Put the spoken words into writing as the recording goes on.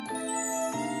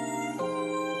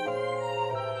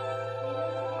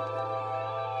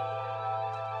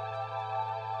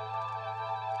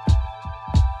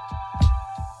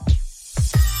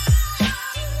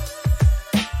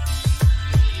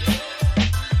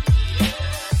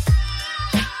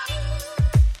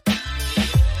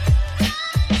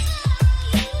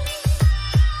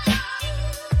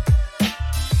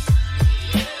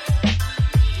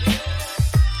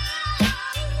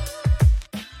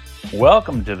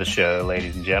Welcome to the show,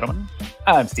 ladies and gentlemen.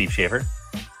 I'm Steve Schaefer.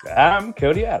 I'm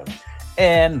Cody Adams.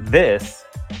 And this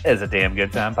is a Damn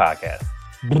Good Time podcast.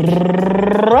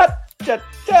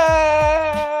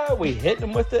 We hit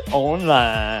them with it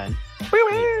online.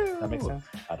 That makes sense?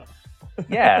 I don't know.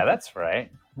 Yeah, that's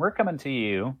right. We're coming to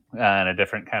you in a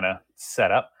different kind of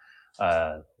setup.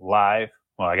 Live.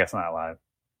 Well, I guess not live.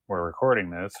 We're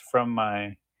recording this from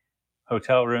my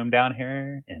hotel room down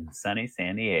here in sunny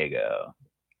San Diego.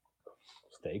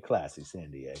 Stay classy, San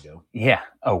Diego. Yeah,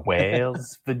 a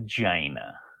whale's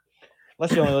vagina.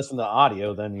 Unless you only listen to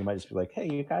audio, then you might just be like, hey,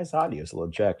 you guys' audio's a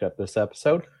little jacked up this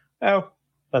episode. Oh,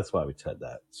 that's why we said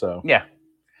that. So yeah,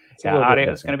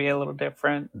 audio is going to be a little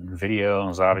different. Video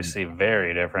is obviously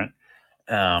very different.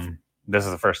 This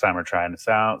is the first time we're trying this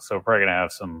out, so we're probably going to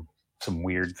have some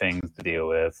weird things to deal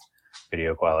with.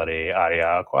 Video quality,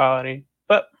 audio quality,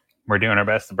 but we're doing our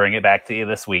best to bring it back to you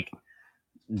this week.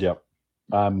 Yep.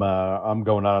 I'm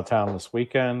going out of town this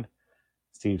weekend.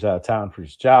 Steve's out of town for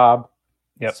his job.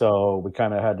 Yep. So we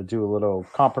kind of had to do a little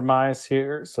compromise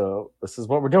here. So this is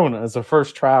what we're doing. It's a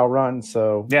first trial run.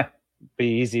 So yeah, be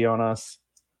easy on us.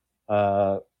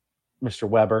 Mr.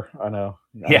 Weber, I know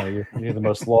you're the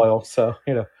most loyal. So,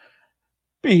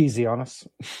 be easy on us.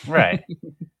 Right.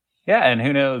 Yeah. And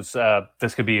who knows,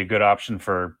 this could be a good option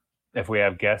for if we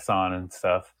have guests on and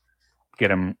stuff,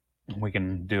 we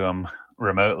can do them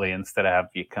remotely instead of have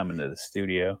you come into the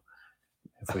studio.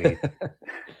 If we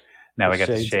now we got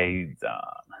the shades on.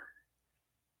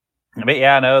 But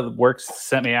yeah, I know the works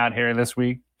sent me out here this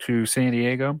week to San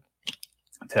Diego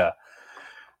to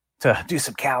do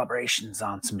some calibrations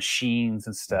on some machines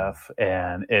and stuff,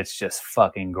 and it's just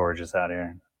fucking gorgeous out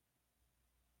here.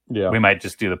 Yeah, we might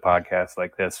just do the podcast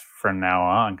like this from now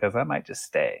on because I might just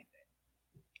stay.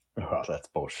 Oh, that's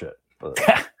bullshit.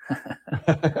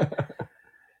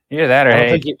 Either that or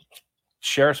hey,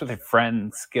 share us with your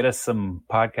friends, get us some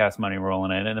podcast money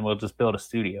rolling in, and then we'll just build a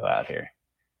studio out here.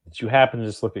 Did you happen to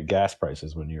just look at gas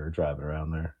prices when you were driving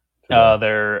around there?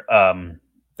 They're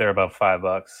about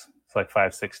 $5. It's like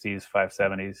 $5.60s,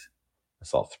 $5.70s. I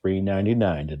saw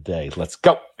 $3.99 today. Let's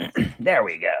go. There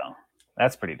we go.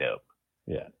 That's pretty dope.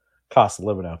 Yeah. Cost of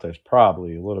living out there is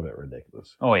probably a little bit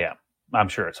ridiculous. Oh yeah. I'm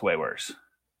sure it's way worse.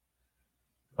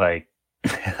 Like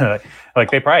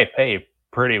they probably pay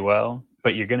pretty well,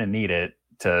 but you're gonna need it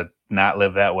to not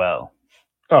live that well.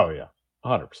 Oh yeah,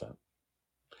 100%.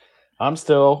 I'm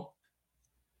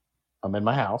in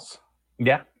my house.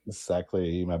 Yeah,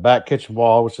 exactly. My back kitchen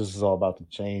wall, which is all about to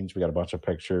change. We got a bunch of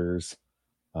pictures.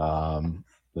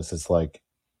 This is like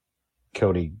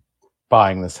Cody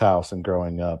buying this house and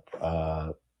growing up.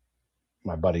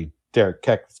 My buddy Derek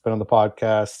Keck that's been on the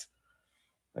podcast.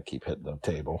 I keep hitting the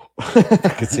table.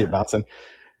 I can see it bouncing.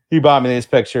 He bought me these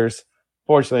pictures.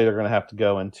 Fortunately, they're going to have to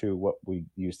go into what we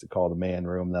used to call the man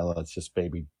room. Now it's just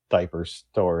baby diaper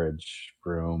storage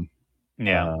room.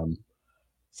 Yeah.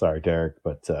 Sorry, Derek,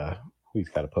 but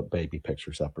we've got to put baby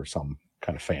pictures up or some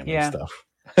kind of family stuff.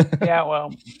 Yeah,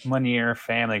 well, when your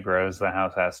family grows, the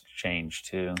house has to change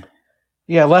too.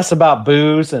 Yeah, less about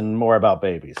booze and more about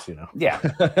babies, Yeah,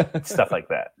 stuff like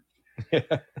that.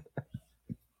 Yeah.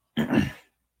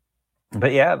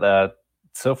 But yeah,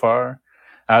 so far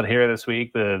out here this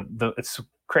week, it's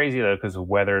crazy though because the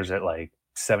weather's at like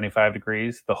 75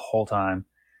 degrees the whole time.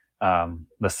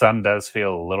 The sun does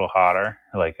feel a little hotter.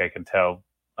 Like I can tell.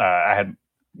 I had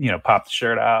popped the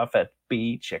shirt off at the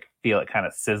beach. I could feel it kind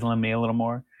of sizzling me a little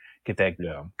more. Get that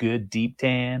good deep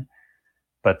tan.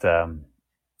 But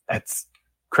it's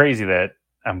crazy that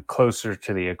I'm closer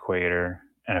to the equator,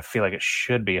 and I feel like it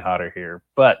should be hotter here,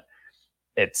 but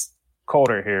it's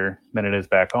colder here than it is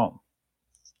back home.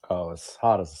 Oh, it's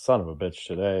hot as a son of a bitch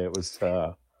today. It was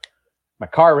my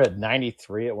car read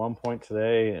 93 at one point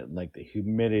today, and like the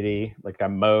humidity, like I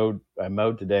mowed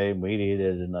today, weed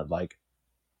eated, and I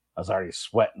was already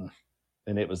sweating,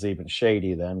 and it was even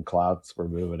shady then. Clouds were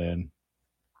moving in,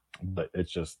 but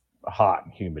it's just hot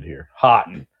and humid here. Hot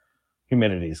and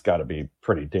humidity's got to be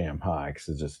pretty damn high because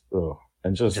it's just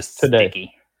and just today.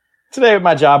 Sticky. Today at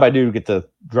my job, I do get to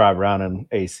drive around in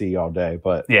AC all day,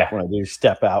 but when I do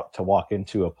step out to walk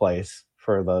into a place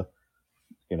for the,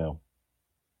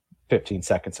 15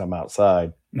 seconds I'm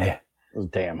outside, it was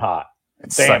damn hot.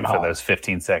 It's damn hot for those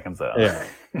 15 seconds though. Yeah.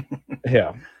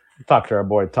 Yeah. Talked to our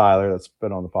boy Tyler that's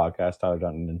been on the podcast, Tyler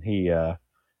Dunton, and he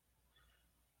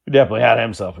definitely had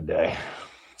himself a day.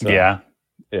 So, yeah.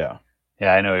 Yeah.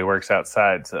 Yeah, I know he works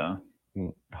outside, so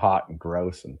hot and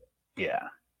gross and yeah.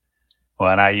 Well,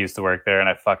 and I used to work there, and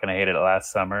I fucking hated it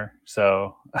last summer.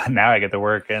 So now I get to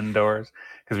work indoors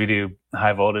because we do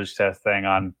high voltage testing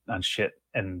on shit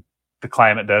in the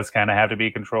climate does kind of have to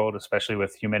be controlled, especially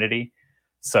with humidity.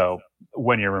 So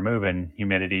when you're removing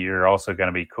humidity, you're also going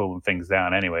to be cooling things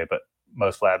down anyway. But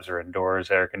most labs are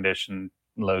indoors, air conditioned,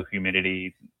 low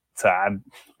humidity. So I'm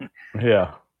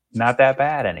Yeah. not that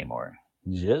bad anymore.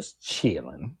 Just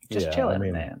chilling. Just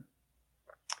chilling, man.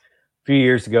 A few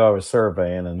years ago, I was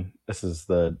surveying, and this is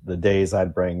the days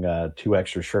I'd bring 2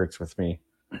 extra shirts with me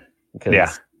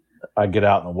because I'd get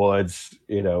out in the woods,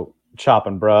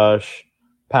 chopping brush,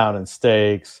 pounding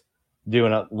steaks,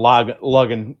 doing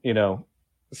lugging,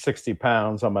 60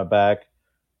 pounds on my back.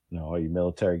 All you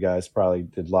military guys probably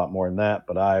did a lot more than that,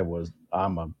 but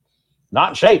I'm not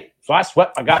in shape, so I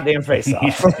sweat my goddamn face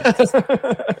off.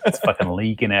 It's fucking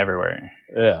leaking everywhere.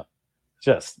 Yeah.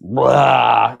 Just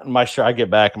blah. My shirt, I get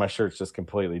back and my shirt's just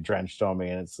completely drenched on me,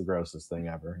 and it's the grossest thing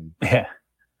ever. And, yeah.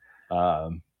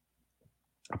 I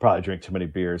probably drink too many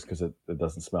beers because it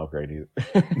doesn't smell great either.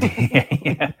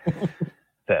 Yeah.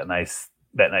 That nice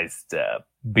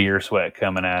beer sweat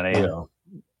coming out of you. Yeah.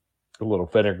 A little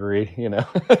vinegary,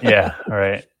 Yeah,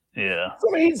 right. Yeah.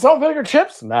 Somebody eating salt vinegar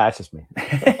chips? Nah, it's just me.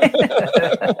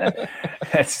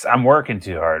 I'm working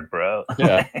too hard, bro.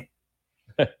 Yeah.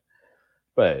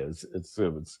 But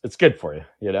it's good for you,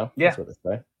 Yeah. That's what they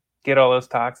say. Get all those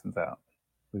toxins out.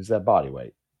 Lose that body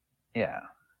weight. Yeah.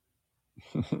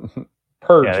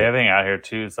 Purge. Yeah, the other thing out here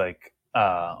too is like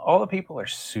all the people are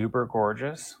super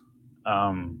gorgeous.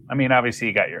 I mean, obviously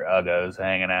you got your uggos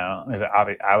hanging out.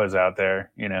 I was out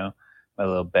there, my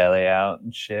little belly out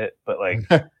and shit. But like,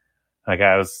 like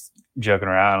I was joking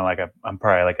around, like I'm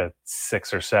probably like a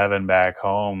 6 or 7 back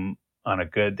home on a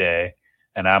good day,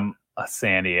 and I'm a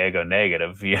San Diego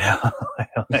negative, like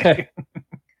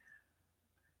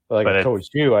I told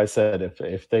you, I said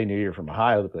if they knew you're from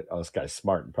Ohio, they'd be like, oh, this guy's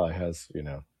smart and probably has, he's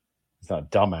not a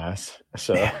dumbass.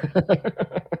 So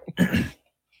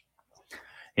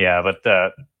yeah,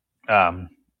 but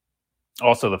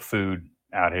also the food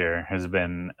out here has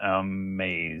been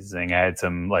amazing. I had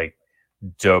some like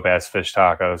dope ass fish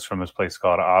tacos from this place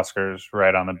called Oscars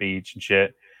right on the beach and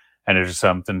shit. And there's just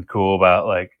something cool about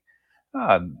like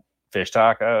fish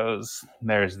tacos.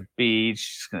 There's the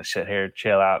beach. Just gonna sit here,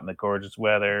 chill out in the gorgeous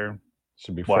weather.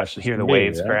 Should be fresh. Hear the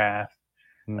waves crash.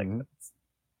 Mm-hmm. Like that's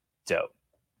dope.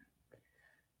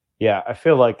 Yeah, I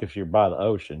feel like if you're by the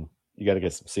ocean, you got to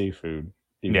get some seafood.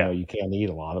 Even though you can't eat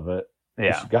a lot of it.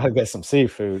 Yeah, you got to get some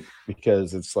seafood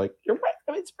because it's like you're right.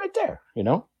 I mean, it's right there.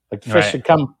 Like the fish should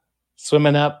come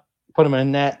swimming up, put them in a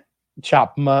net,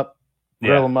 chop them up,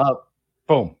 grill them up,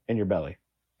 boom, in your belly.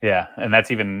 Yeah, and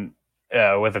that's even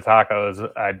with the tacos.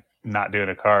 I'm not doing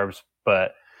the carbs,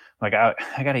 but like I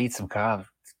got to eat some carbs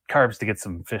to get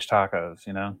some fish tacos.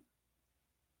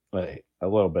 Like a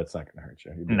little bit's not going to hurt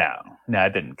you. No,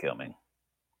 it didn't kill me.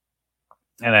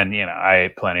 And then I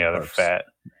ate plenty of other fat.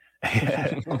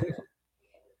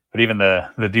 But even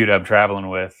the dude I'm traveling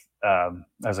with, I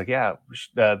was like, yeah,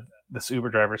 this Uber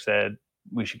driver said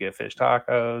we should get fish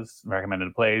tacos, recommended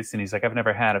a place. And he's like, I've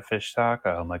never had a fish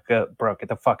taco. I'm like, bro, get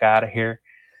the fuck out of here.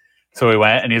 So we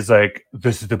went, and he's like,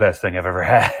 this is the best thing I've ever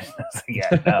had. I was like,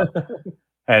 yeah, no.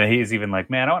 And he's even like,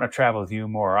 man, I want to travel with you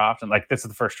more often. Like, this is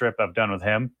the first trip I've done with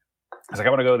him. I was like, I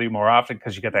want to go with you more often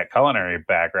because you get that culinary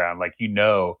background. Like,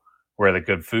 where the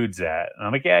good food's at. And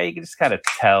I'm like, yeah, you can just kind of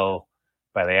tell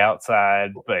by the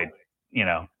outside, but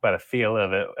by the feel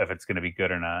of it, if it's going to be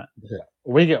good or not.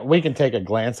 Yeah, we can take a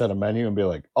glance at a menu and be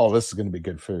like, oh, this is going to be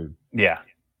good food. Yeah,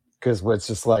 because it's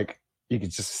just like you can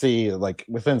just see like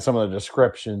within some of the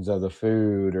descriptions of the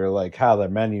food or like how the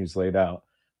menu's laid out,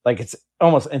 like it's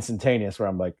almost instantaneous. Where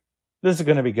I'm like, this is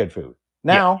going to be good food.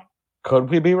 Now, could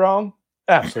we be wrong?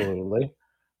 Absolutely.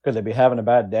 Could they be having a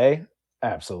bad day?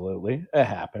 Absolutely, it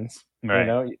happens.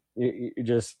 Right.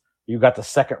 You got the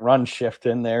second run shift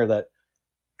in there that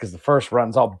because the first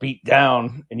run's all beat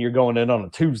down and you're going in on a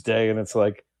Tuesday and it's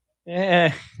like,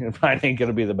 it probably ain't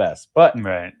gonna be the best. But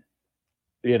right,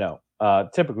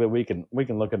 typically we can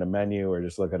look at a menu or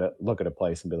just look at a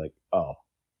place and be like, oh,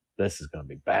 this is gonna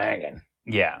be banging.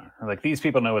 Yeah, like these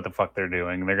people know what the fuck they're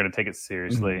doing. They're gonna take it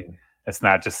seriously. Mm-hmm. It's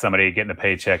not just somebody getting a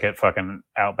paycheck at fucking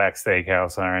Outback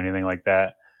Steakhouse or anything like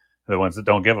that. The ones that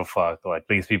don't give a fuck, like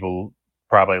these people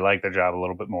probably like their job a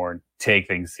little bit more and take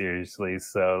things seriously.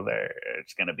 So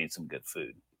there's going to be some good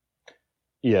food.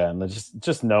 Yeah, and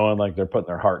just knowing like they're putting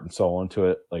their heart and soul into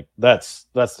it, like that's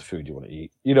the food you want to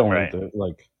eat. You don't want to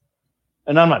like,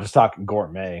 and I'm not just talking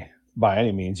gourmet by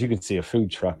any means. You can see a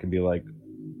food truck and be like,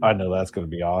 I know that's going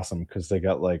to be awesome because they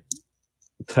got like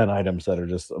 10 items that are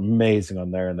just amazing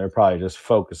on there, and they're probably just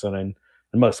focusing in,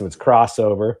 and most of it's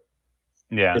crossover.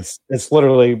 Yeah, it's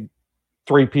literally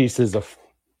 3 pieces of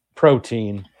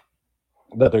protein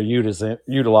that they're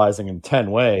utilizing in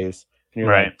 10 ways, And you're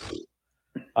Right.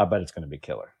 like, I bet it's going to be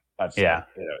killer. Yeah.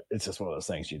 It's just one of those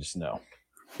things you just know.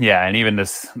 Yeah, and even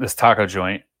this taco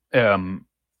joint,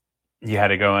 you had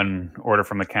to go and order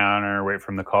from the counter, wait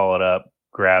for them to call it up,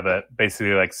 grab it,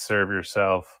 basically like serve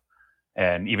yourself,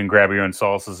 and even grab your own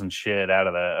salsas and shit out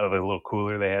of the little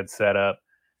cooler they had set up,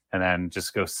 and then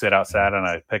just go sit outside on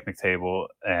a picnic table,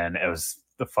 and it was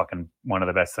the fucking one of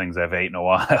the best things I've ate in a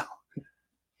while.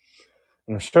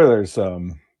 I'm sure there's a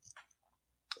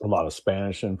lot of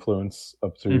Spanish influence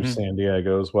up through San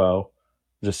Diego as well.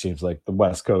 It just seems like the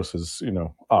West Coast is,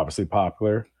 obviously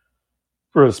popular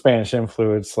for the Spanish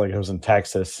influence. Like I was in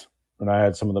Texas and I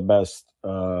had some of the best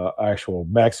actual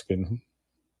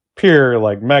pure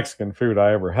like Mexican food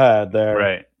I ever had there.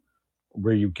 Right.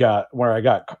 Where I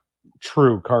got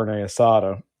true carne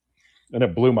asada, and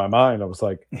it blew my mind. I was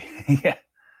like, yeah.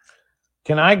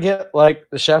 Can I get like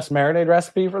the chef's marinade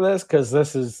recipe for this? Because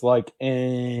this is like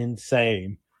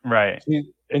insane. Right.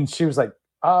 She was like,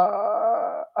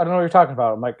 I don't know what you're talking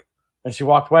about. I'm like, and she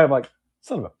walked away. I'm like,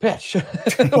 son of a bitch.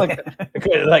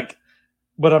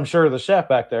 But I'm sure the chef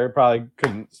back there probably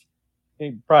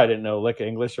he probably didn't know lick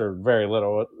English or very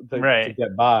little to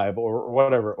get by or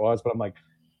whatever it was. But I'm like,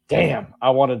 damn,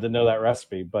 I wanted to know that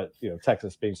recipe. But,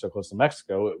 Texas being so close to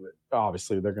Mexico,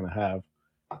 obviously they're going to have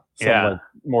some like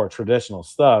more traditional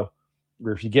stuff.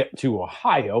 Where if you get to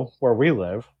Ohio, where we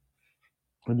live,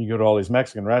 and you go to all these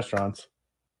Mexican restaurants,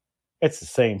 it's the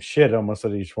same shit almost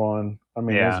at each one. I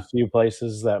mean, there's a few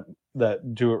places that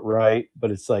do it right,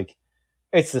 but it's like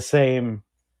it's the same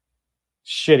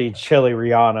shitty chili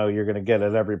Riano you're gonna get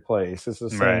at every place. It's the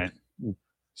same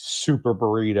super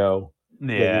burrito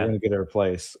that you're gonna get at every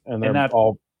place, and they're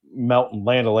all melting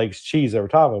Land O'Lakes cheese over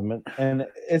top of them, and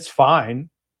it's fine,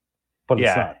 but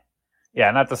it's not. Yeah,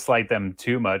 not to slight them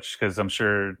too much because I'm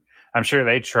sure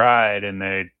they tried and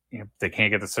they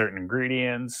can't get the certain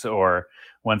ingredients, or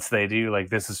once they do, like,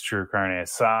 this is true carne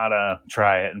asada,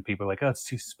 try it, and people are like, oh, it's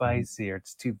too spicy or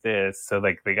it's too this, so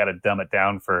like they got to dumb it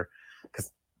down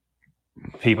because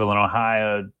people in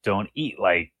Ohio don't eat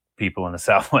like people in the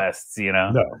Southwest,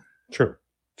 No, true.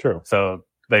 So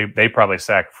they probably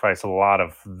sacrifice a lot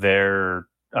of their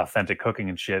authentic cooking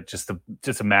and shit just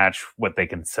to match what they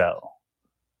can sell.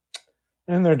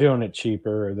 And they're doing it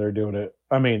cheaper. Or they're doing it.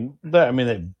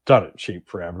 They've done it cheap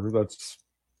forever.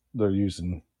 They're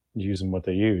using what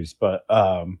they use, but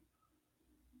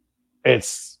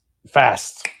it's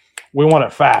fast. We want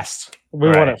it fast.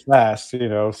 Want it fast,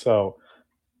 So,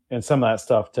 and some of that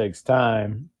stuff takes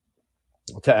time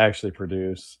to actually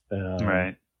produce.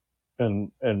 Right.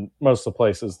 And most of the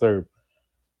places and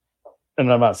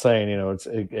I'm not saying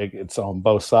it's on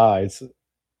both sides.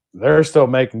 They're still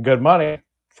making good money.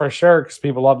 For sure, because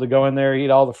people love to go in there, eat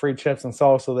all the free chips and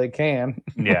salsa they can.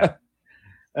 Yeah.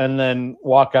 And then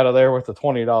walk out of there with a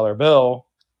 $20 bill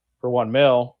for one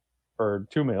meal or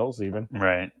two meals even.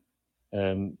 Right.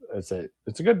 And it's a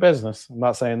good business. I'm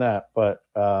not saying that, but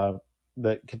to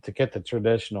get the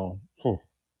traditional,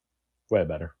 way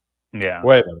better. Yeah.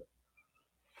 Way better.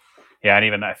 Yeah, and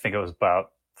even I think it was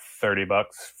about $30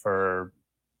 for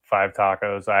 5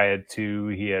 tacos. I had 2,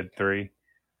 he had 3.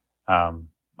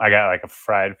 I got like a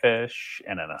fried fish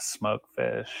and then a smoked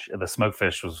fish. The smoked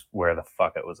fish was where the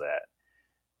fuck it was at.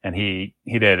 And he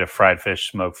did a fried fish,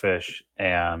 smoked fish,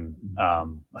 and a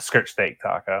skirt steak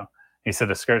taco. He said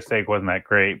the skirt steak wasn't that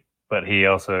great, but he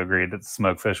also agreed that the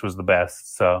smoked fish was the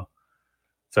best. So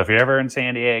if you're ever in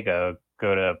San Diego,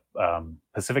 go to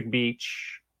Pacific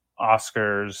Beach,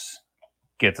 Oscars,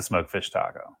 get the smoked fish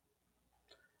taco.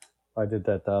 I did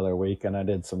that the other week, and I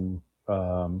did some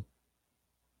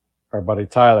our buddy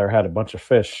Tyler had a bunch of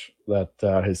fish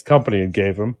that his company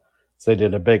gave him. So they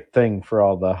did a big thing for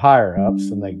all the higher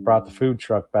ups, and they brought the food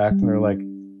truck back, and they're like,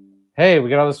 hey, we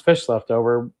got all this fish left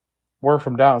over. We're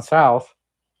from down south.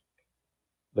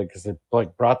 Because they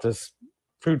brought this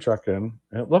food truck in,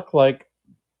 and it looked like,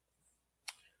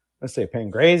 let's say,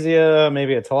 Pangrazia,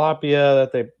 maybe a tilapia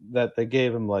that they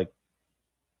gave him like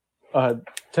a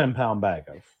 10-pound bag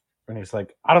of. And he's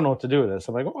like, I don't know what to do with this.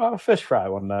 I'm like, well, I'll have a fish fry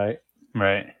one night.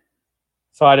 Right.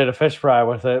 So I did a fish fry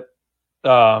with it.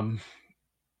 And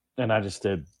I just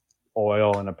did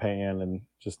oil in a pan and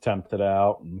just temped it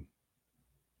out and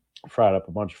fried up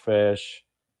a bunch of fish.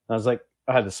 And I was like,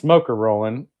 I had the smoker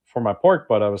rolling for my pork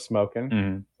butt I was smoking.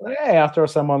 Mm-hmm. Like, hey, I'll throw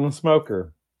some on the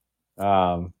smoker.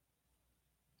 And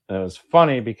it was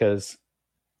funny because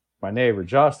my neighbor,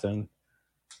 Justin,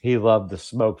 he loved the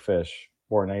smoked fish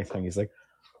more than anything. He's like,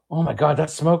 oh my God,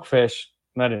 that's smoked fish.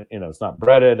 And I didn't, it's not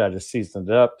breaded. I just seasoned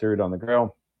it up, threw it on the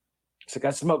grill. He's like,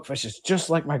 that smoked fish is just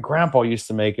like my grandpa used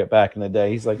to make it back in the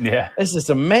day. He's like, yeah, this is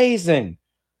amazing.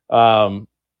 And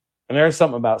And there's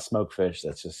something about smoked fish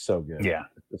that's just so good. Yeah.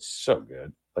 It's so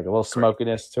good. Like a little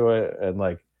smokiness to it. And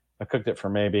like I cooked it for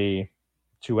maybe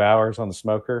 2 hours on the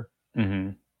smoker.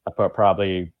 Mm-hmm. I put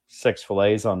probably 6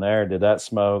 fillets on there, did that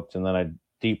smoked, and then I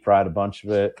deep fried a bunch of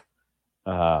it.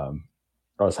 I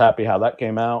was happy how that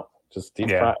came out. Just deep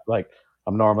fried. Like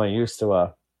I'm normally used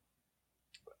to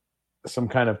some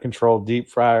kind of controlled deep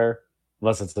fryer,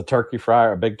 unless it's the turkey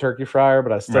fryer, a big turkey fryer,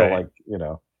 but I still like,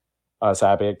 I was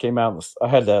happy. It came out.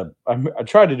 I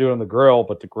tried to do it on the grill,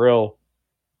 but the grill,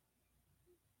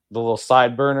 the little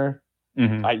side burner,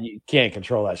 you can't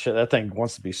control that shit. That thing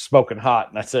wants to be smoking hot,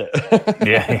 and that's it.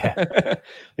 The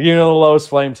lowest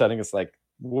flame setting is like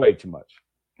way too much.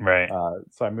 Right.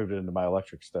 So I moved it into my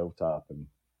electric stovetop,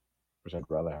 which I'd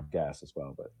rather have gas as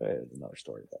well, but it's another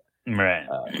story. Right.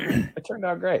 It turned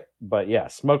out great. But yeah,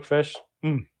 smoked fish.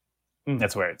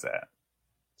 That's where it's at.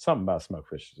 Something about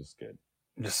smoked fish is just good.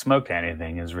 Just smoked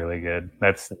anything is really good.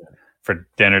 That's for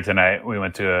dinner tonight. We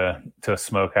went to a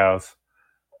smokehouse.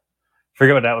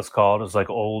 Forget what that was called. It was like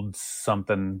old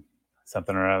something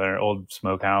or other, old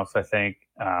smokehouse, I think.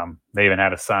 They even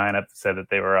had a sign up that said that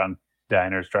they were on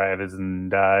diners, drive-ins,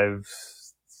 and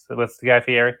dives. So what's the Guy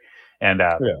Fieri? And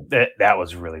that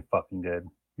was really fucking good.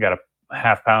 You got a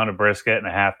half pound of brisket and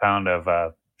a half pound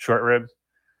of short ribs.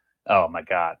 Oh my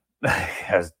God.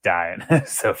 I was dying.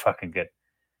 So fucking good.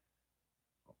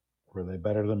 Were they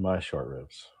better than my short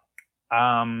ribs?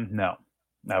 No,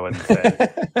 I wouldn't say.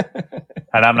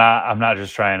 And I'm not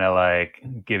just trying to like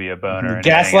give you a boner.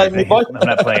 Gaslight me, boy. I'm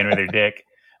not playing with your dick.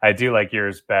 I do like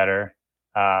yours better.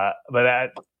 But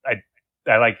I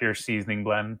like your seasoning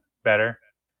blend better.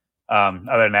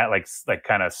 Other than that, like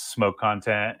kind of smoke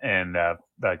content and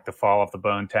like the fall off the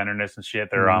bone tenderness and shit,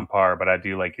 they're on par. But I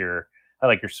like your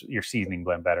seasoning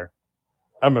blend better.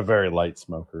 I'm a very light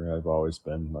smoker. I've always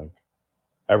been like,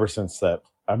 ever since that.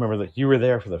 I remember that you were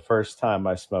there for the first time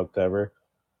I smoked ever.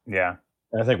 Yeah.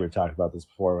 And I think we've talked about this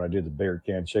before when I did the bigger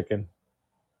can chicken,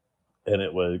 and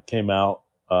it came out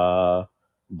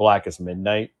black as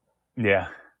midnight. Yeah.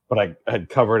 But I had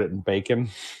covered it in bacon.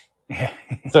 Yeah.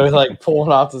 So like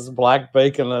pulling off this black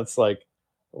bacon that's like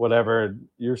whatever,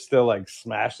 you're still like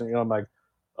smashing it. I'm like,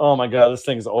 oh my God, this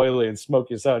thing's oily and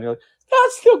smoky as hell. And you're like,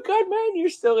 that's still good, man. You're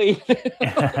still eating it.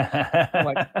 I'm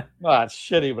like, oh, it's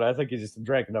shitty, but I think you just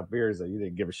drank enough beers that you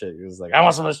didn't give a shit. You was like, I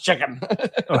want some of this chicken.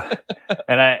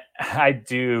 And I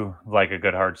do like a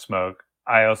good hard smoke.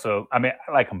 I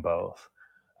like them both.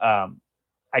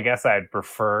 I guess I'd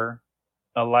prefer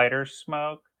a lighter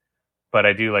smoke, but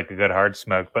I do like a good hard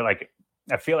smoke. But like,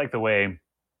 I feel like the way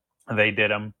they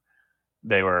did them,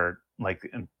 they were like,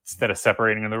 instead of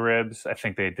separating the ribs, I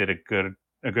think they did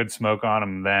a good smoke on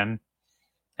them then,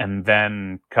 and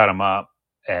then cut them up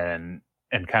and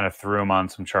kind of threw them on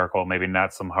some charcoal, maybe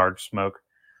not some hard smoke,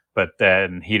 but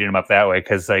then heated them up that way.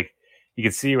 Cause like you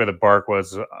could see where the bark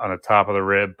was on the top of the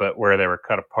rib, but where they were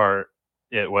cut apart,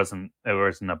 it wasn't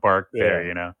a bark there,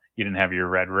 you know, you didn't have your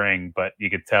red ring, but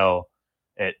you could tell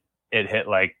it hit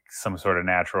like some sort of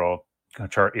natural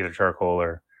either charcoal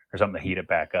or something to heat it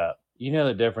back up. You know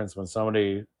the difference when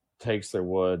somebody takes their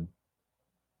wood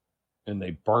and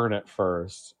they burn it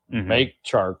first, make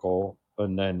charcoal,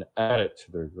 and then add it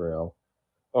to their grill,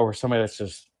 over somebody that's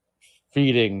just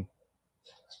feeding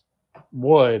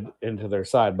wood into their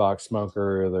side box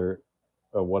smoker or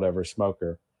their whatever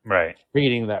smoker, right?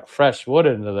 Feeding that fresh wood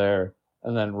into there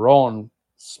and then rolling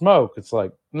smoke. It's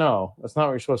like, no, that's not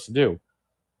what you're supposed to do.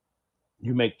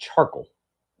 You make charcoal,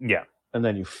 and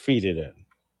then you feed it in.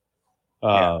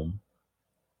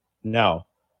 No,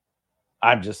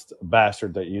 I'm just a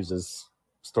bastard that uses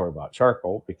store-bought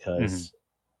charcoal because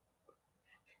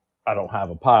I don't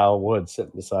have a pile of wood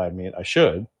sitting beside me. I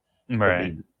should,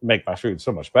 right? Make my food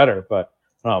so much better, but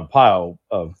I don't have a pile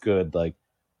of good like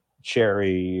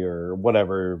cherry or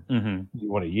whatever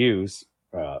you want to use,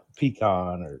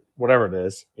 pecan or whatever it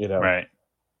is, you know. Right.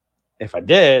 If I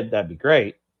did, that'd be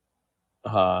great.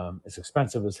 It's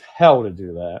expensive as hell to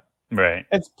do that. Right.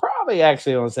 It's probably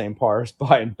actually on the same par as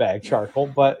buying bag charcoal,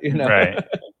 but you know, right.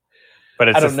 But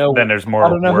it's I don't know. Then there's more. I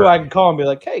don't know who I can call and be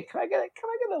like, hey, can I get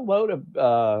a load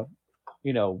of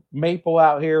maple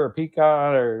out here or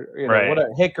pecan or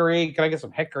whatever, hickory? Can I get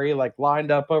some hickory like lined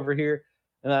up over here?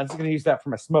 And I'm just gonna use that for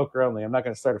my smoker only. I'm not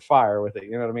gonna start a fire with it.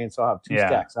 You know what I mean? So I'll have two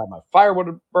stacks. I have my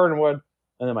firewood, burning wood,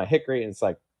 and then my hickory, and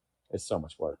it's so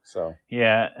much work. So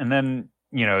and then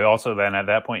also then at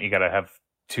that point you got to have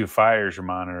two fires you're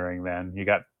monitoring. Then you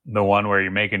got the one where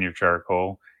you're making your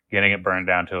charcoal, getting it burned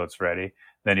down till it's ready.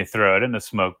 Then you throw it in the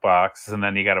smoke box, and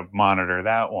then you got to monitor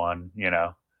that one.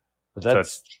 But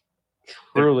that's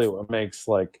truly what makes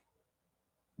like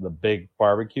the big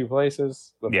barbecue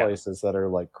places, the places that are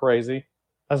like crazy.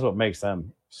 That's what makes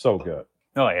them so good.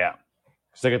 Oh yeah,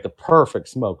 because they get the perfect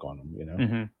smoke on them. You know.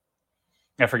 Mm-hmm.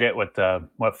 I forget what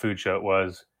food show it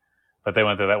was, but they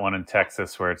went to that one in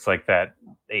Texas where it's like that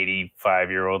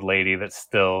 85-year-old lady that's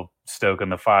still stoking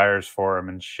the fires for them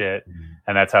and shit. Mm-hmm.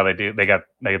 And that's how they do. They get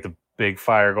the big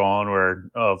fire going where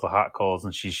the hot coals,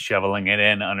 and she's shoveling it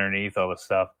in underneath all the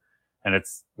stuff. And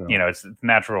it's it's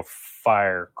natural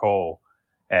fire coal,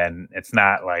 and it's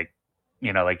not like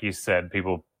like you said,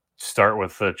 people start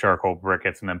with the charcoal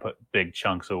briquettes and then put big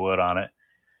chunks of wood on it.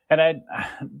 And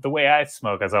the way I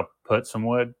smoke is I'll put some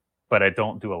wood, but I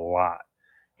don't do a lot.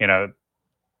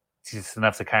 Just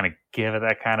enough to kind of give it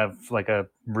that kind of like a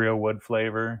real wood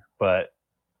flavor, but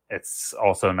it's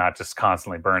also not just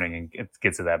constantly burning, and it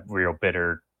gets to that real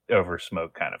bitter over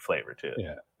smoke kind of flavor to it.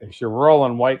 Yeah. If you're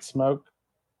rolling white smoke,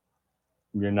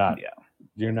 you're not good.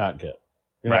 You're not good.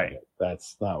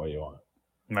 That's not what you want.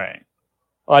 Right.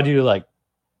 Well, I do like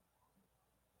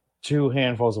 2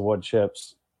 handfuls of wood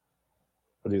chips.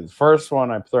 I do the first one,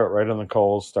 I throw it right on the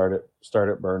coals, start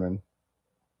it burning,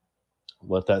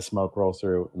 let that smoke roll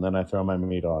through, and then I throw my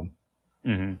meat on.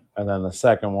 Mm-hmm. And then the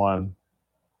second one,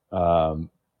 I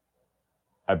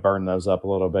burn those up a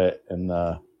little bit in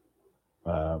the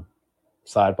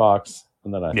side box,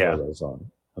 and then I throw those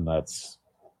on. And that's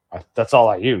all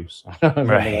I use.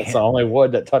 Right. That's the only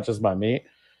wood that touches my meat,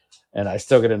 and I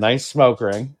still get a nice smoke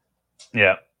ring.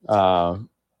 Yeah.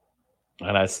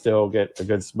 And I still get a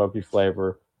good smoky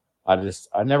flavor. I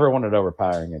never want it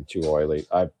overpowering and too oily.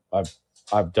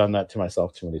 I've done that to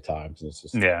myself too many times, and it's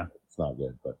just it's not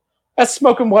good. But that's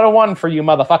smoking 101 for you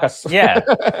motherfuckers. Yeah.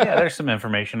 There's some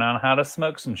information on how to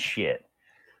smoke some shit.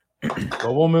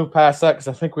 But we'll move past that because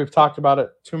I think we've talked about it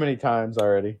too many times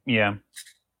already. Yeah.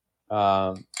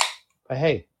 But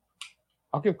hey,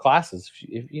 I'll give classes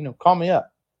if call me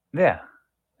up. Yeah.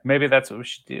 Maybe that's what we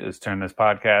should do, is turn this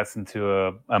podcast into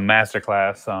a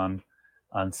masterclass on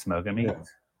smoking meats.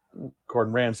 Yeah.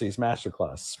 Gordon Ramsay's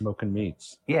masterclass, smoking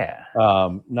meats. Yeah.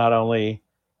 Not only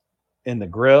in the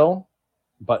grill,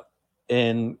 but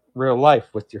in real life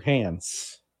with your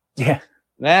hands. Yeah.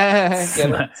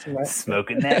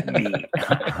 Smoking that meat.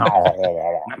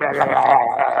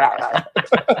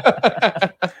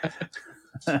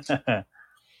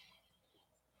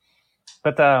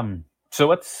 But so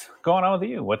what's going on with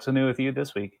you? What's new with you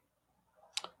this week?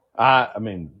 I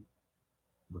mean,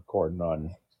 recording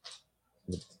on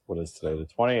what is today, the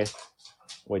 20th,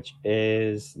 which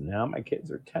is now my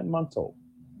kids are 10 months old.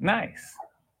 Nice.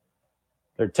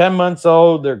 They're 10 months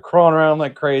old. They're crawling around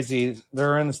like crazy.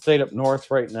 They're in the state up north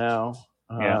right now.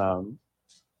 Yeah.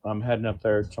 I'm heading up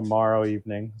there tomorrow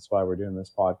evening. That's why we're doing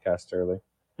this podcast early.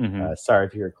 Mm-hmm. Sorry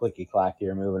if you hear clicky clacky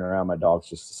or moving around. My dog's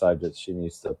just decided that she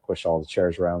needs to push all the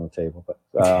chairs around the table. But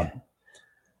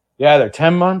yeah, they're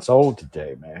 10 months old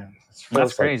today, man.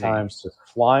 That's crazy. Like time's just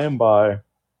flying by.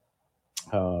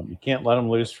 You can't let them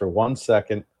loose for 1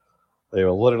 second. They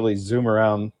will literally zoom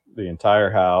around the entire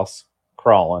house,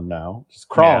 crawling now, just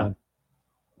crawling.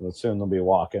 Yeah. But soon they'll be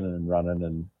walking and running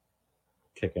and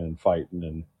kicking and fighting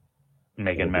and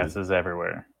making messes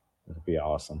everywhere. It'll be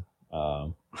awesome.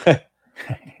 Other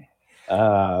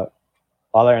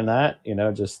than that,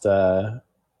 just like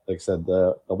I said,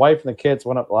 the wife and the kids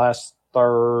went up last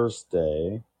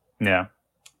Thursday. Yeah.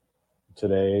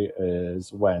 Today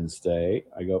is Wednesday.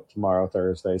 I go up tomorrow,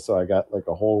 Thursday. So I got like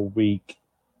a whole week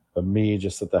of me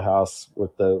just at the house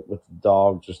with the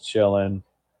dog, just chilling.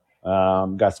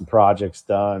 Got some projects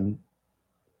done,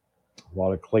 a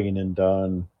lot of cleaning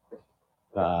done.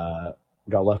 Got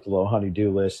left a little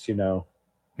honey-do list,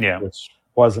 Yeah. Which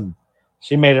wasn't.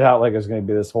 She made it out like it was going to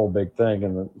be this whole big thing,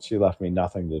 and she left me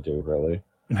nothing to do, really.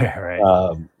 Yeah,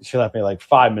 right. She left me like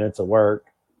 5 minutes of work.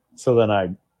 So then I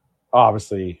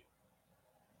obviously,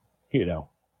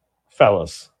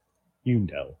 fellas,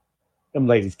 them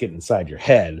ladies get inside your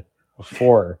head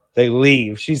before they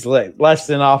leave. She's like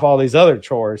listing off all these other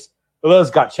chores. But those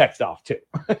got checked off too.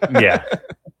 Yeah.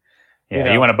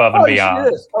 Yeah, you went above and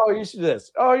beyond. You should do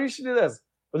this. Oh, you should do this.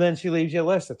 But then she leaves you a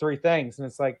list of 3 things, and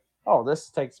it's like, oh, this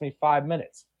takes me 5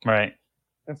 minutes. Right.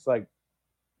 It's like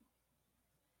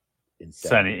insane.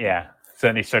 So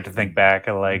then you start to think back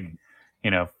of like,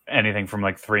 anything from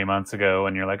like 3 months ago,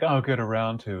 and you're like, oh, I'll get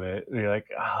around to it. And you're like,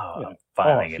 I'm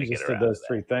finally going to get around to those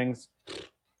 3 things.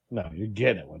 No, you're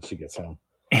getting it when she gets home.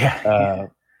 Yeah.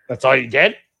 That's all you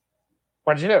did?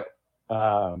 What did you do?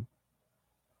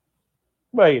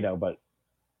 But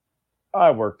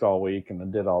I worked all week and I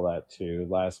did all that too.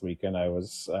 Last weekend I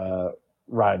was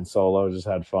riding solo, just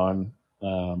had fun,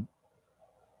 going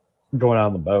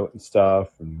on the boat and stuff,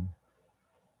 and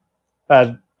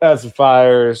had had some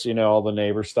fires. All the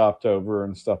neighbors stopped over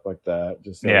and stuff like that.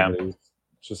 Just everybody's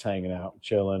just hanging out,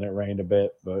 chilling. It rained a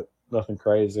bit, but nothing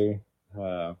crazy.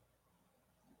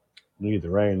 Need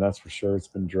the rain, that's for sure. It's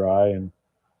been dry and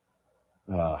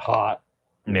hot.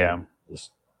 Yeah.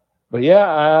 But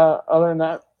yeah, other than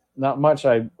that, not much.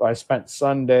 I spent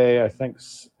Sunday. I think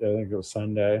it was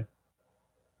Sunday.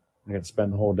 I got to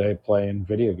spend the whole day playing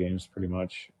video games, pretty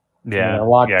much. Yeah. I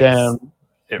walked down.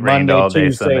 It rained Monday, all day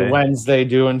Tuesday, Sunday. Wednesday,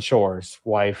 doing chores.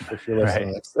 Wife, if you're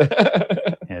listening.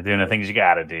 Right. Yeah, doing the things you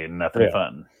gotta do. Nothing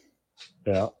fun.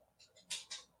 Yeah.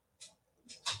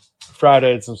 Friday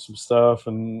I did some stuff,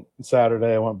 and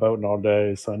Saturday I went boating all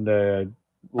day. Sunday I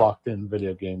locked in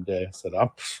video game day. I said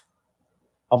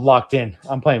I'm locked in.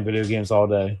 I'm playing video games all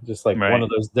day. Just like one of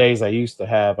those days I used to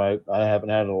have. I haven't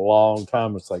had it in a long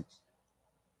time. It's like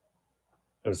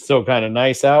it was still kind of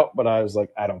nice out, but I was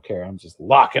like, I don't care. I'm just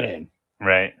locking in.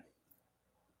 Right.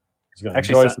 Just gonna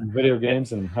enjoy some video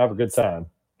games and have a good time.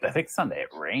 I think Sunday it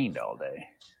rained all day.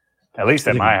 At least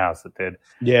at my house it did.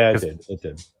 Yeah, it did. It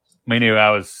did. We knew I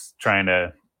was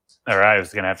gonna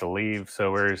have to leave,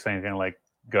 so we were saying gonna like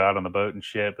go out on the boat and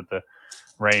shit, but the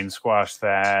rain squashed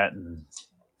that, and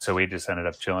so we just ended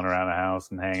up chilling around the house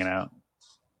and hanging out.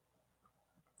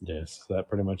 Yes, is that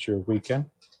pretty much your weekend?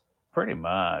 Pretty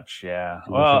much, yeah.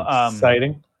 Well,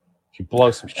 exciting. Did you blow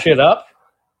some shit up?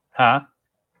 Huh?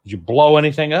 Did you blow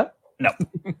anything up? No.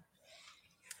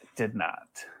 Did not.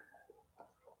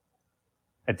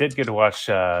 I did get to watch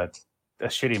a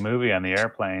shitty movie on the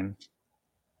airplane.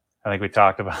 I think we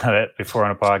talked about it before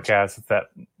on a podcast. It's that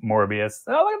Morbius.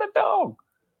 Oh, look at the dog.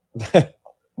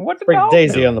 What the dog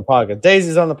Daisy do? on the podcast.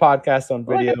 Daisy's on the podcast on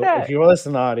video. If you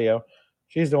listen to audio,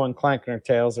 she's the one clanking her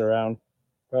tails around.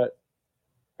 But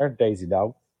her Daisy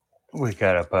dog. We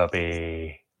got a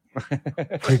puppy.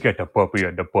 We got the puppy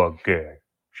and the bugger.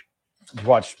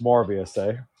 Watched Morbius,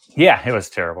 eh? Yeah, it was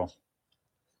terrible.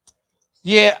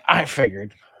 Yeah, I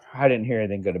figured. I didn't hear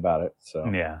anything good about it. So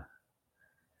yeah.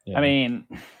 I mean,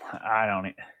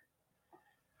 I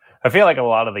feel like a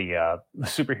lot of the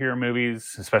superhero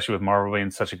movies, especially with Marvel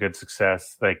being such a good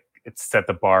success, like it set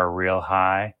the bar real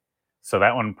high. So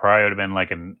that one probably would have been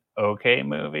like an okay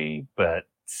movie, but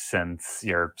since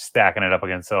you're stacking it up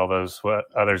against all those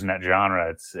others in that genre,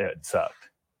 it sucked.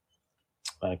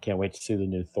 I can't wait to see the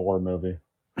new Thor movie.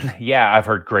 Yeah, I've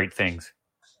heard great things.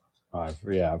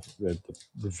 The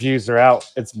reviews are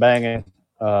out. It's banging.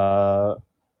 A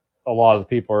lot of the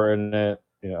people are in it.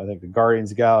 I think the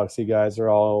Guardians of the Galaxy guys are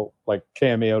all like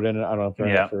cameoed in it. I don't know if they're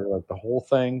in it for like the whole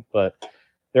thing, but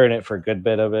they're in it for a good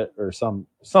bit of it, or some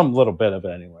little bit of it,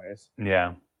 anyways.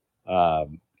 Yeah.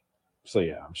 So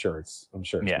yeah, I'm sure it's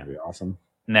gonna be awesome.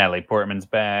 Natalie Portman's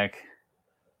back,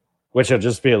 which will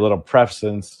just be a little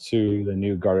preface to the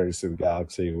new Guardians of the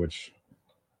Galaxy, which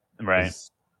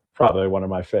is probably one of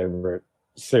my favorite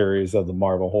series of the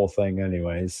Marvel whole thing,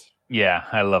 anyways. Yeah,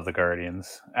 I love the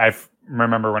Guardians. I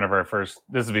remember whenever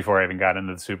this is before I even got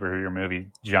into the superhero movie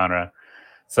genre,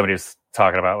 somebody was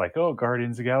talking about like, oh,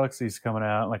 Guardians of the Galaxy's coming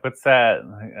out. Like, what's that?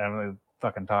 Like, I'm a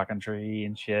fucking talking tree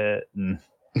and shit. And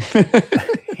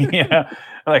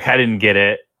like I didn't get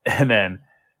it. And then,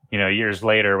 years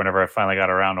later, whenever I finally got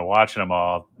around to watching them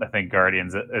all, I think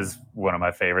Guardians is one of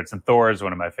my favorites, and Thor is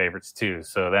one of my favorites too.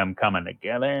 So them coming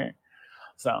together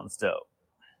sounds dope.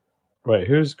 Wait,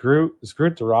 who's Groot? Is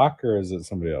Groot the Rock, or is it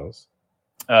somebody else?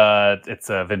 It's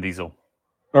Vin Diesel.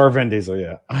 Or Vin Diesel,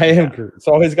 yeah. I am Groot. It's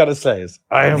all he's got to say is,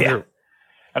 I am Groot.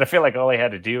 And I feel like all he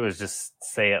had to do was just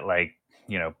say it like,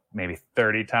 maybe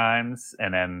 30 times,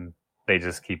 and then they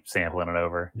just keep sampling it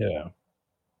over. Yeah.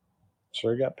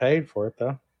 Sure got paid for it,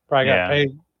 though. Probably got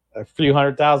paid a few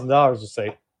 $100,000 to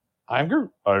say, I'm Groot.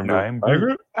 I'm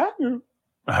Groot. I'm Groot.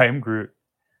 I'm Groot.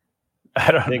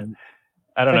 I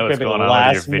don't know what's going on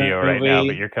with your video right now,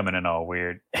 but you're coming in all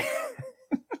weird.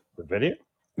 The video?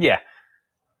 Yeah.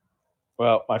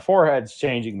 Well, my forehead's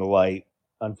changing the light.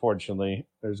 Unfortunately,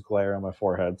 there's glare on my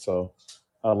forehead, so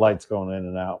light's going in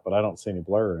and out, but I don't see any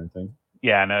blur or anything.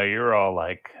 Yeah, no, you're all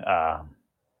like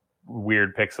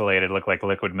weird pixelated, look like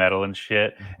liquid metal and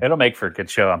shit. It'll make for a good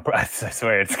show. I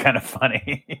swear, it's kind of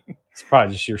funny. It's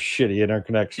probably just your shitty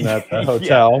interconnection at the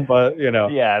hotel, but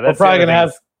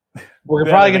that's we're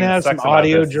probably gonna have some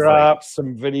audio drops,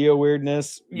 some video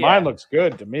weirdness. Mine looks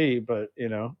good to me, but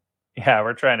yeah,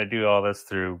 we're trying to do all this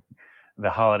through the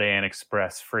Holiday Inn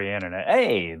Express free internet.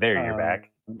 Hey, there you're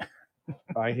back.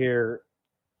 I hear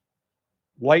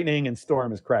lightning and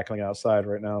storm is crackling outside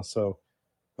right now, so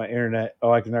my internet.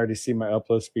 Oh, I can already see my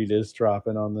upload speed is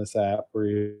dropping on this app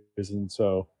we're using,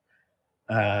 so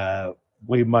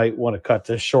we might want to cut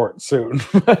this short soon.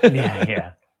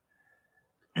 yeah.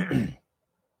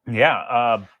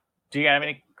 Yeah. Do you have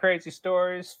any crazy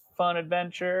stories, fun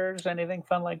adventures, anything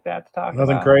fun like that to talk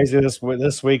Nothing about? crazy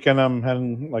this weekend. I'm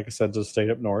heading, like I said, to state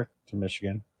up north to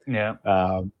Michigan. Yeah.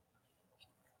 Um,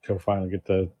 to finally get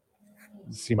to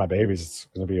see my babies. It's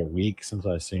going to be a week since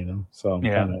I've seen them, so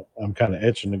Yeah. I'm kind of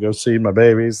itching to go see my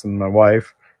babies and my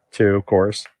wife too, of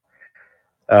course.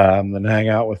 Then hang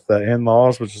out with the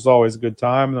in-laws, which is always a good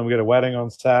time. And then we get a wedding on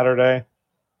Saturday.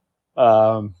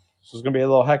 So it's going to be a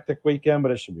little hectic weekend,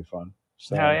 but it should be fun. Hell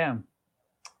So yeah.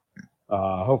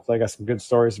 hopefully I got some good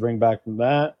stories to bring back from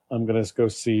that. I'm going to go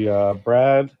see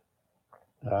Brad,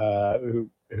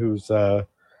 who's my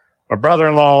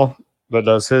brother-in-law that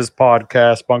does his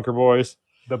podcast, Bunker Boys.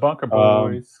 The Bunker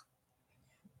Um, Boys.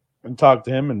 and talk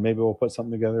to him, and maybe we'll put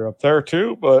something together up there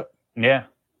too. But Yeah.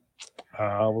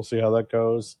 we'll see how that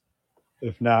goes.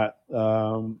 If not,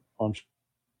 I'm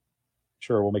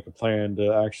sure we'll make a plan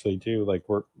to actually do like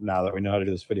work now that we know how to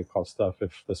do this video call stuff.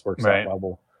 If this works out Right.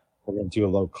 well, we're going to do a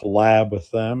little collab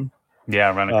with them,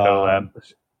 Yeah. Run a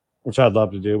collab. which I'd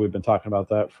love to do. We've been talking about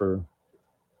that for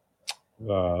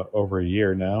over a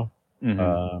year now.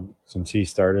 Since he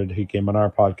started, he came on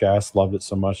our podcast, loved it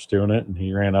so much doing it, and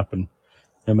he ran up and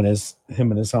him and his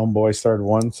homeboy started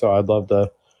one. So I'd love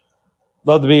to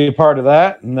be a part of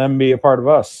that and then be a part of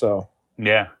us. So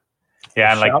Yeah.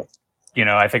 Yeah. And like,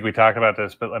 I think we talked about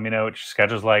this, but let me know what your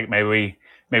schedule's like. Maybe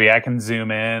I can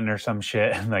zoom in or some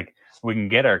shit and like we can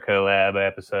get our collab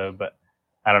episode, but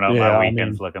I don't know what my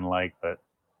weekend's looking like, but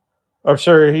I'm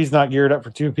sure he's not geared up for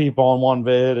two people on one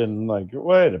vid and like,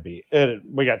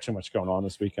 we got too much going on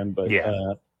this weekend, but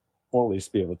yeah, we'll at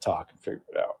least be able to talk and figure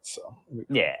it out. So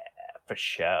yeah, for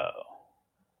sure.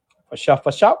 For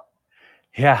sure.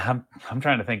 Yeah, I'm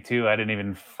trying to think too. I didn't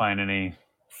even find any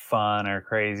fun or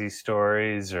crazy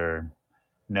stories or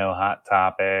no hot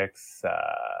topics.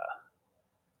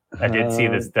 I did see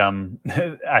this dumb.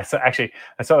 I saw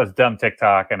this dumb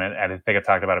TikTok, and I think I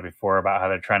talked about it before about how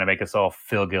they're trying to make us all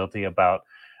feel guilty about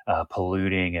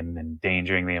polluting and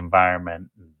endangering the environment.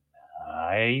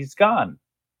 He's gone.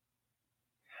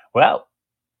 Well,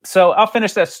 so I'll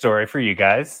finish that story for you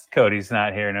guys. Cody's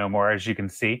not here no more, as you can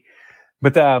see,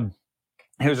 but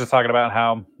he was just talking about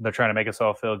how they're trying to make us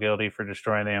all feel guilty for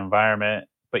destroying the environment,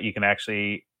 but you can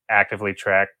actually actively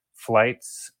track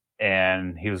flights.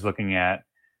 And he was looking at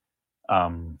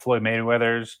Floyd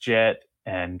Mayweather's jet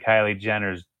and Kylie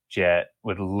Jenner's jet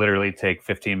would literally take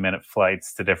 15-minute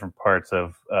flights to different parts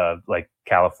of like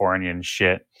California and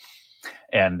shit.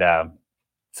 And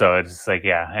so it's like,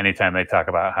 yeah, anytime they talk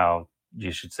about how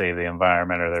you should save the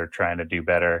environment or they're trying to do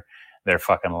better, they're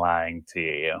fucking lying to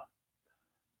you.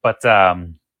 But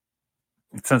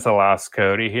since I lost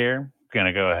Cody here, I'm going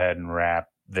to go ahead and wrap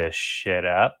this shit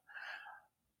up.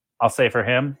 I'll say for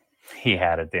him, he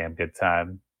had a damn good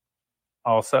time.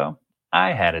 Also,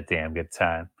 I had a damn good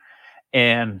time.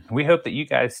 And we hope that you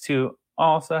guys too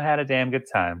also had a damn good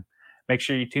time. Make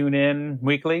sure you tune in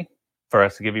weekly for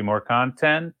us to give you more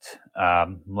content.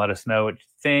 Let us know what you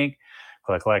think.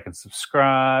 Click like and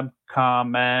subscribe,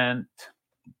 comment.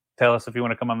 Tell us if you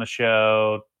want to come on the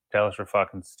show. Tell us we're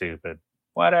fucking stupid.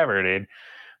 Whatever, dude.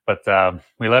 But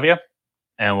we love you,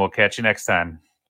 and we'll catch you next time.